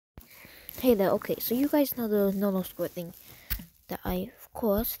Hey there, okay, so you guys know the no square thing that I, of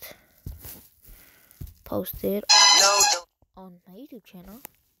course, posted on my YouTube channel,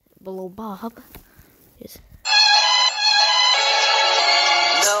 Below Bob. Is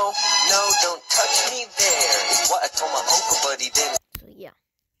No, don't touch me there, is what I told my uncle, but he didn't. So yeah.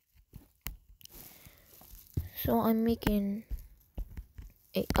 So I'm making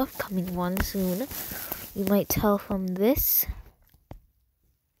a upcoming one soon. You might tell from this.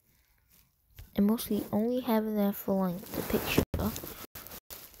 I mostly only have it there for like the picture,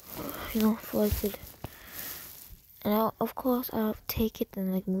 for like the. And of course I'll take it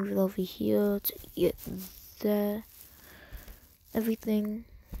and like move it over here to get the everything.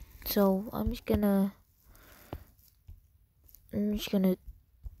 So I'm just gonna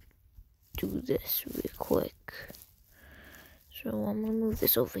do this real quick. So I'm gonna move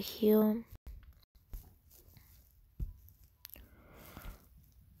this over here.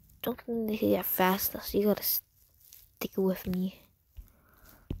 Don't think they can get faster, so you gotta stick with me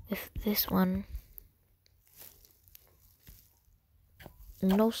with this one.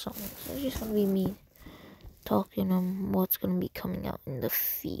 No songs. It's just gonna be me talking on what's gonna be coming out in the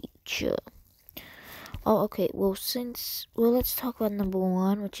future. Oh, okay. Well, let's talk about number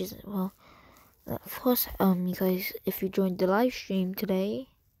one, which is of course, you guys, if you joined the live stream today,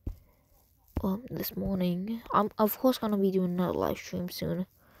 this morning, I'm of course gonna be doing another live stream soon.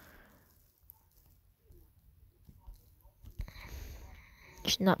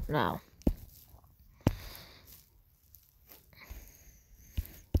 Just not now.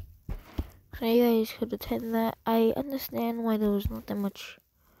 So you guys could attend that. I understand why there was not that much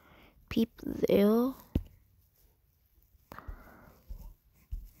people there.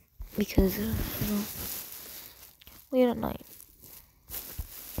 Because, late at night.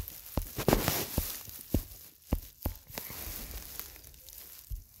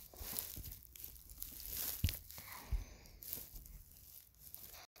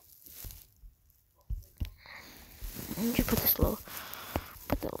 Let me put this low.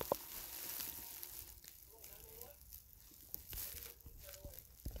 Put that low.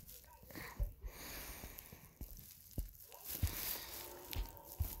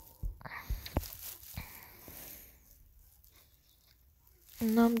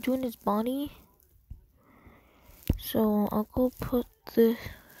 And now I'm doing his body. So I'll go put this.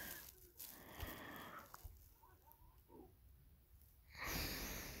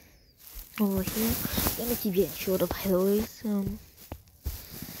 Over here. I'm gonna keep getting shorter by the way, so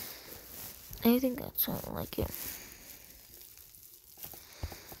I think that's how I like it.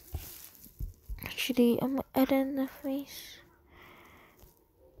 Actually, I'm gonna add in the face.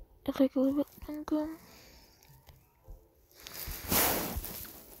 It's like a little bit longer.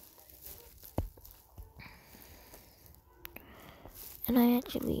 And I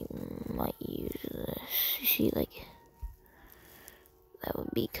actually might use this. You see, like, that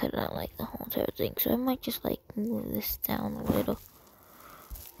would be cut out like the whole entire thing. So I might just like move this down a little.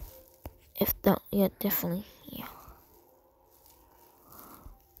 If that, yeah, definitely, yeah.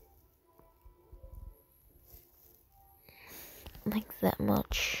 Like that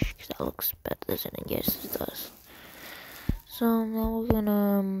much, because that looks better than I guess it does. So now we're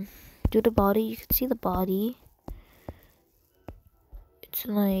gonna do the body. You can see the body. It's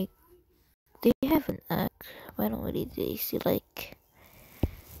like they have a neck. I don't really see like.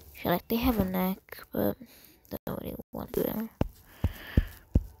 I feel like they have a neck, but I don't really want to do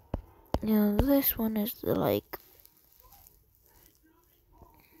them. This one is like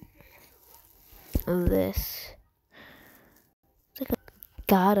this. It's like a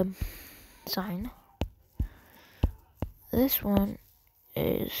Gotham sign. This one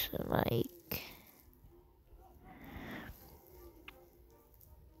is like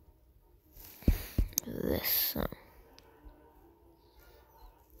this.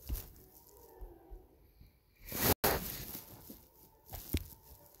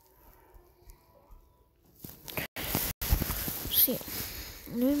 So yeah,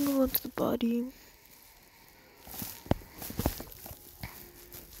 let me move on to the body.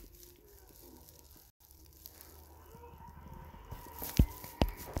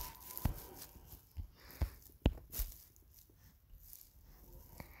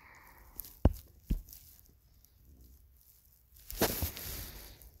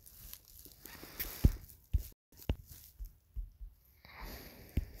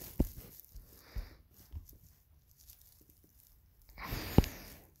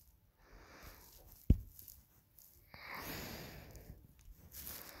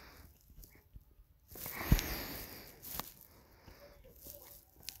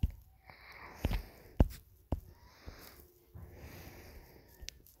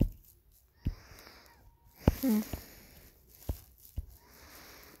 Taco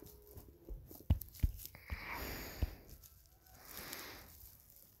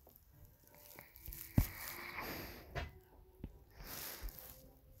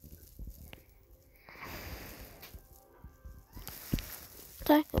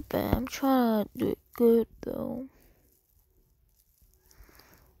Bell, I'm trying to do it good though.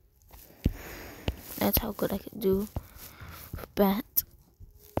 That's how good I can do for Bat.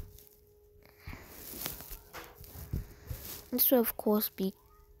 This will of course be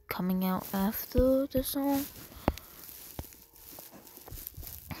coming out after the song.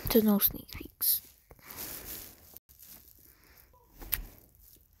 So no sneak peeks.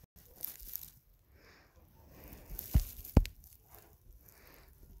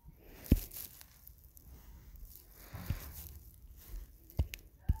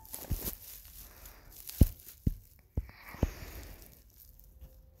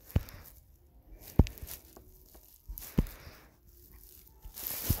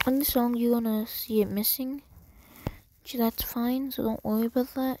 On this song, you're gonna see it missing. That's fine, so don't worry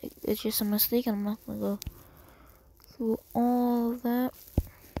about that. It's just a mistake, and I'm not gonna go through all of that.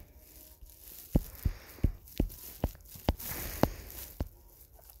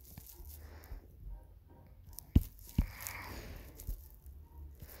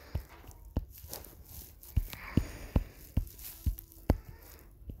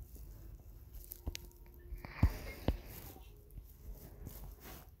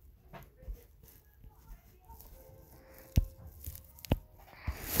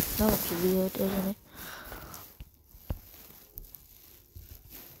 That looks weird, doesn't it?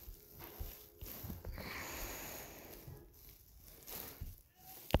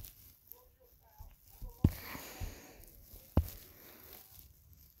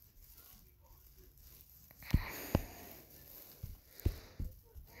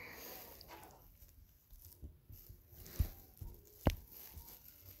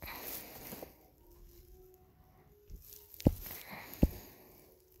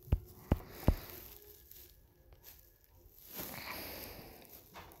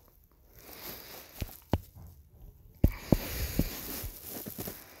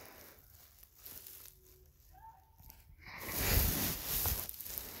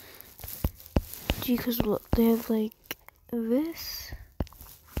 Gee, cause look, they have like this.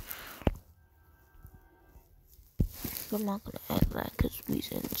 I'm not gonna add that cause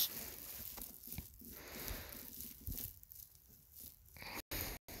reasons.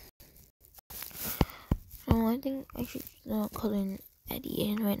 Oh, I think I should call in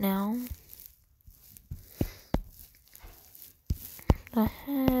Eddie in right now.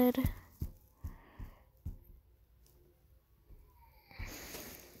 Ahead.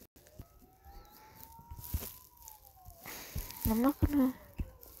 I'm not gonna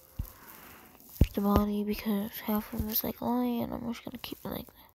the body because half of it's like lying, and I'm just gonna keep it like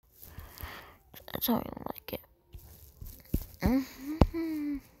that. That's how I don't like it.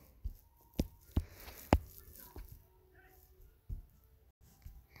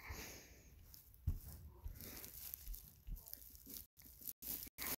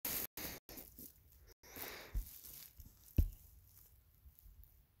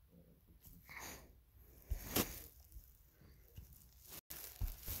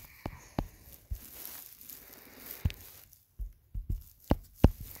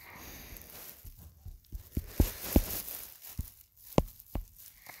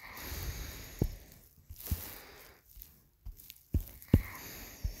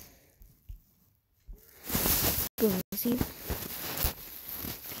 Easy.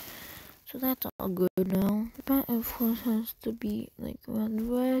 So that's all good now. That of course has to be like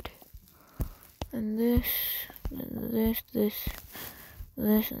around red, and this, and this, and this.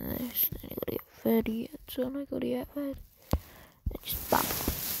 Then I gotta get ready, and so I gotta get red. And just pop.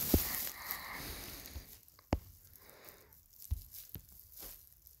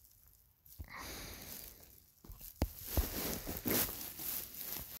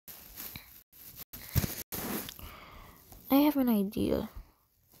 I have an idea.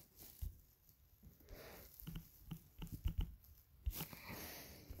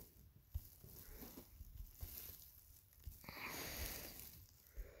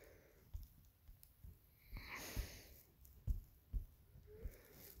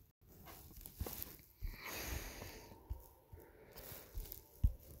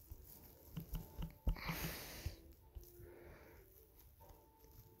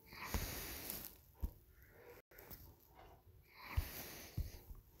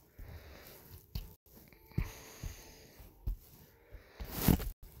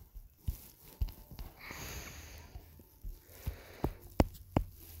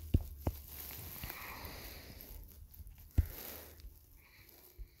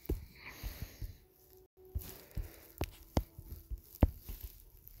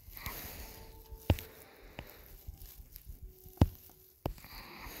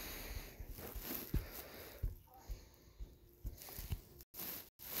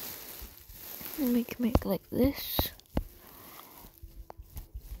 Make like this.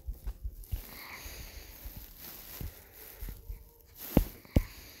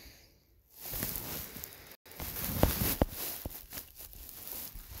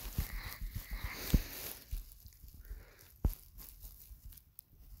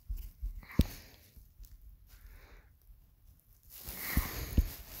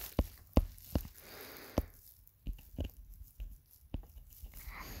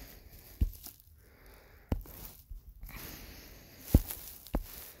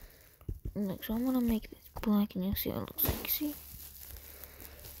 Next, I'm gonna make this black and you'll see what it looks like. See?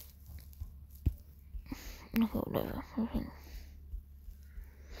 Okay, whatever.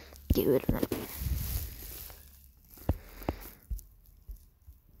 Get rid of that.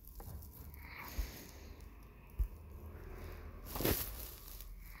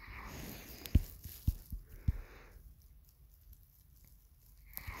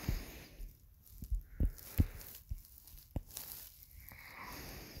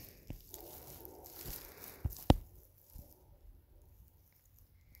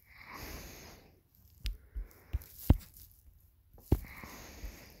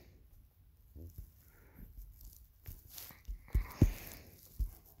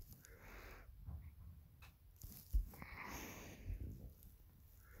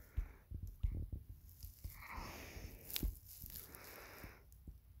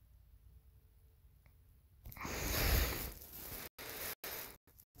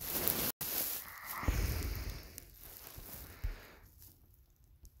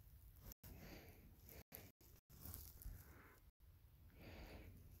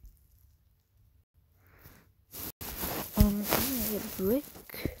 I'm gonna get a brick.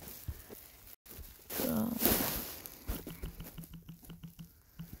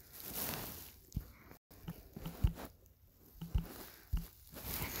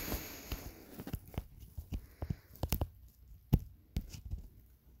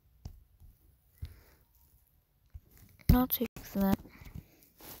 I'll take that.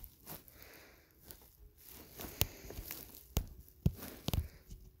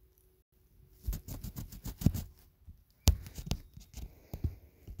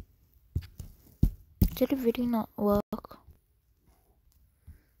 Did the video not work?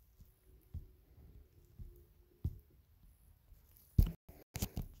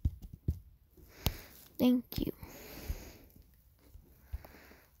 Thank you.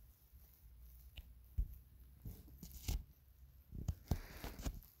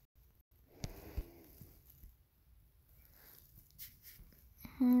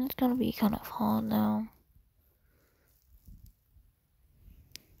 It's gonna be kind of hard now.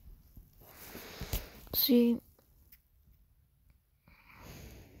 See,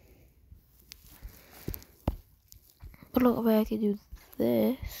 but look, I could do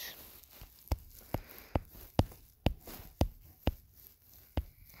this.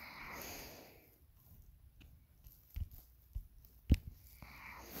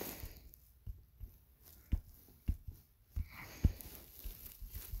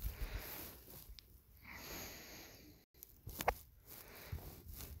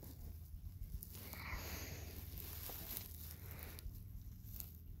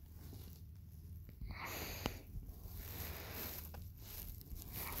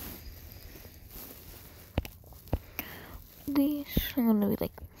 These are gonna be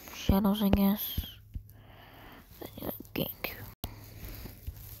like shadows, I guess. Gank.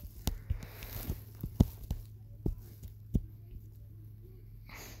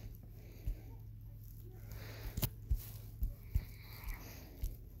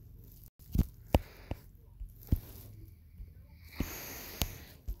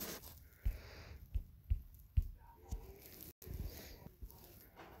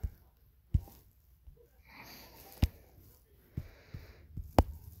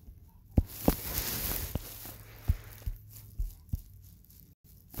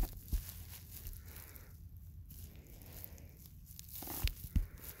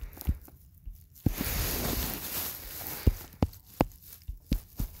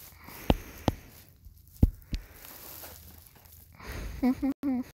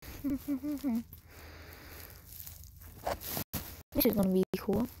 This is gonna be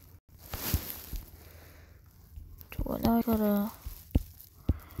cool. So now I gotta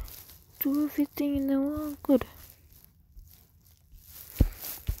do everything in the world good.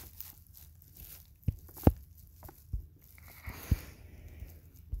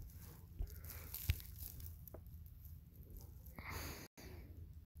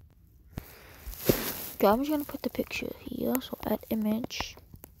 Okay, I'm just gonna put the picture here, so add image.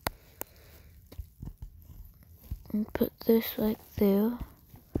 And put this right there.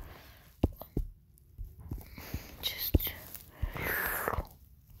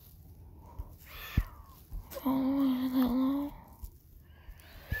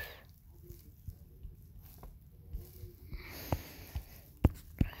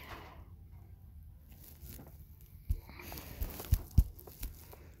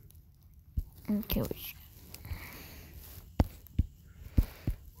 Okay, which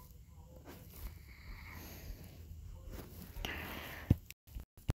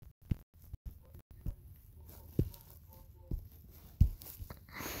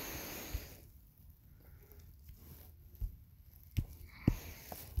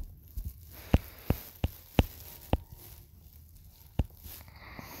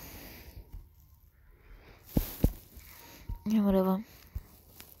yeah, whatever.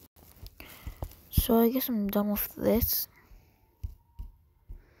 So I guess I'm done with this.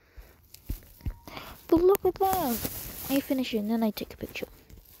 But look at that! I finish it and then I take a picture.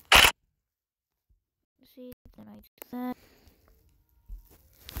 See, then I do that.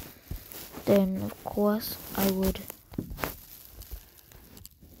 Then of course I would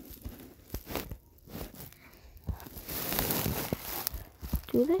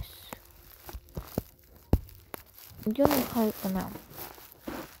do this. I'm doing it hard for now.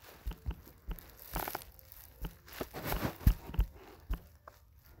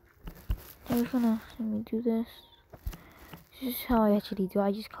 I'm just gonna let me do this. This is how I actually do.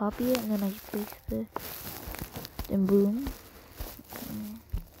 I just copy it and then I just paste it. Then boom.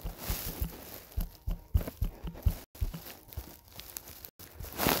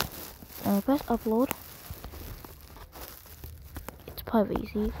 And I press upload. It's private, you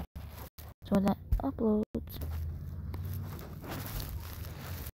see. So when that uploads,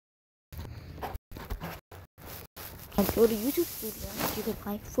 I go to YouTube Studio, which you can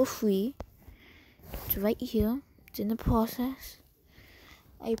apply for free. It's right here. It's in the process.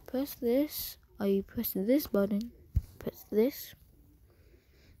 I press this. I press this button. Press this.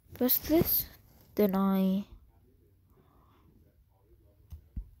 Press this. Then I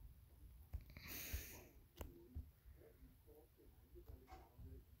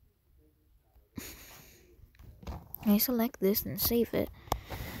select this and save it.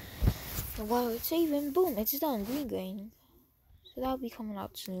 And while it's saving, boom, it's done. Green. So that'll be coming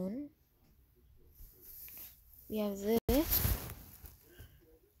out soon. We have this.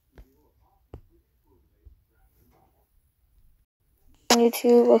 On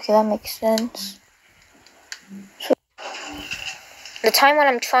YouTube, okay, that makes sense. So, the time when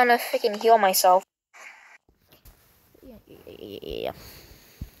I'm trying to freaking heal myself. Yeah.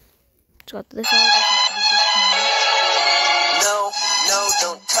 So got this out. No,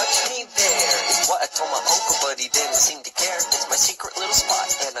 don't touch me there. Is what I told my uncle, but he didn't seem to care. It's my secret little spot,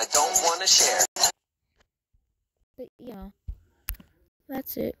 and I don't want to share. But yeah,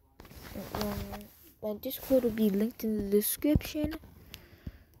 that's it. My Discord will be linked in the description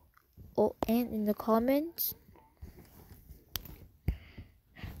and in the comments.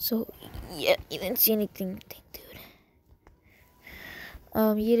 So yeah, you didn't see anything, dude.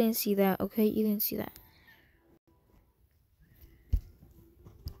 You didn't see that, okay? You didn't see that.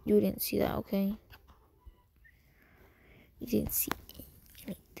 You didn't see that, okay? You didn't see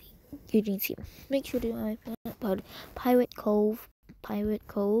anything. You didn't see. Make sure to Pirate Cove.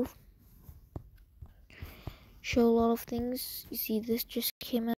 Show a lot of things. You see, this just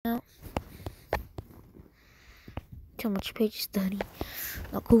came out. How much page study?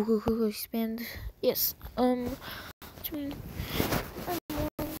 Now, cool. Expand. Yes. Which means I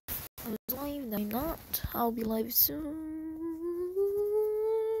was live. I'm not. I'll be live soon.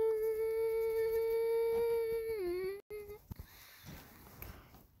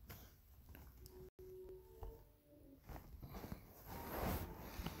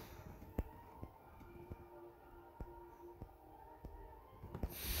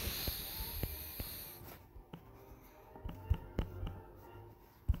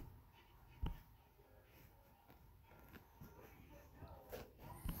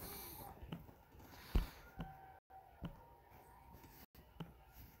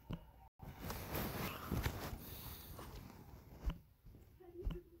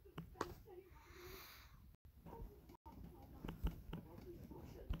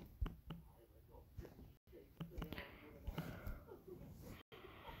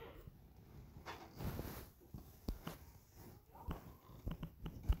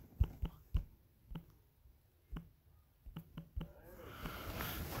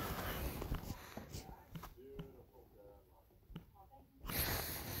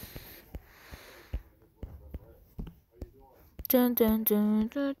 Dun dun dun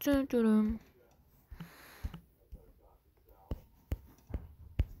dun dun dun.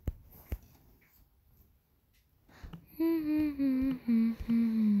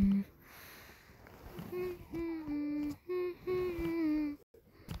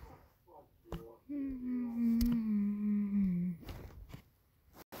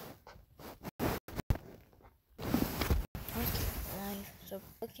 So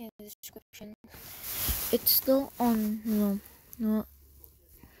link in the description. It's still on. No.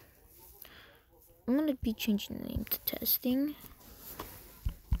 I'm gonna be changing the name to testing.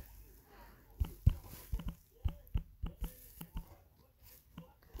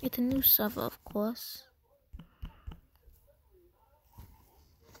 It's a new server, of course.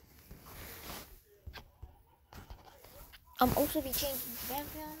 I'm also be changing the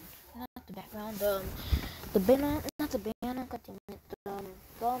background, not the background, the banner, not the banner, not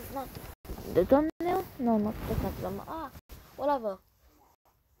the thumbnail, no, not the thumbnail, whatever.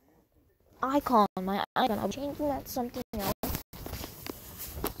 Icon, my icon, I'm changing that to something else.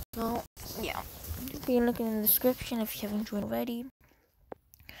 So, yeah, be looking in the description if you haven't joined already.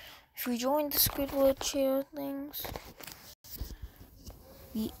 If you joined the Squidward chair things,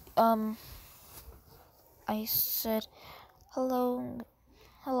 I said, hello,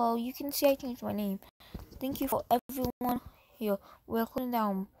 you can see I changed my name. Thank you for everyone here. We're closing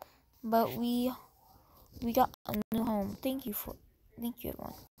down, but we got a new home. Thank you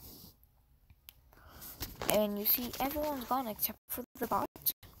everyone. And you see everyone's gone except for the bot.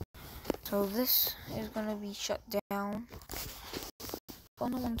 So this is gonna be shut down. But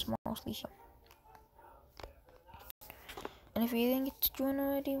no one's mostly here. And if you didn't get to join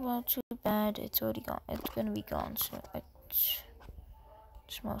already, well, too bad. It's already gone. It's gonna be gone, so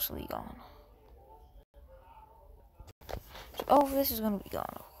it's mostly gone. So all of this is gonna be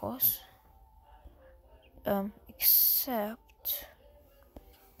gone, of course. Except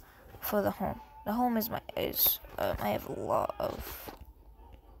for the home. The home is I have a lot of.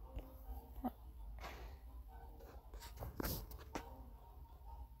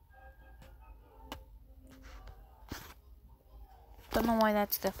 Don't know why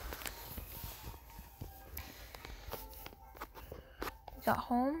that's the. We got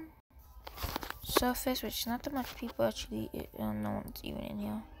home, surface, which not that much people actually. No one's even in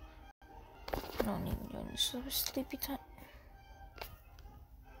here. No one even doing this. So sleepy time.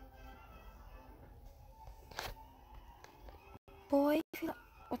 Boy,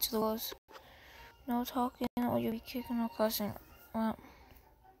 what's the laws? No talking, or you'll be kicking or cussing. Well.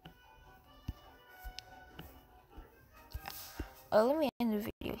 Let me end the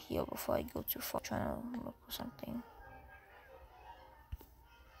video here before I go too far trying to look for something.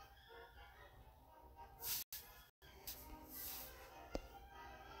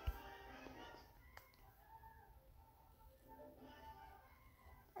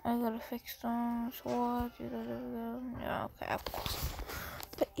 I gotta fix them. Sword. Yeah, okay, of course.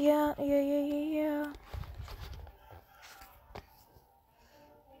 But yeah.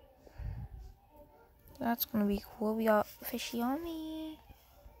 That's gonna be cool. We got fishy on me.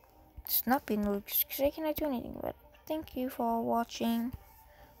 It's not been because I cannot do anything about it. Thank you for watching.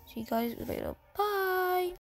 See you guys later.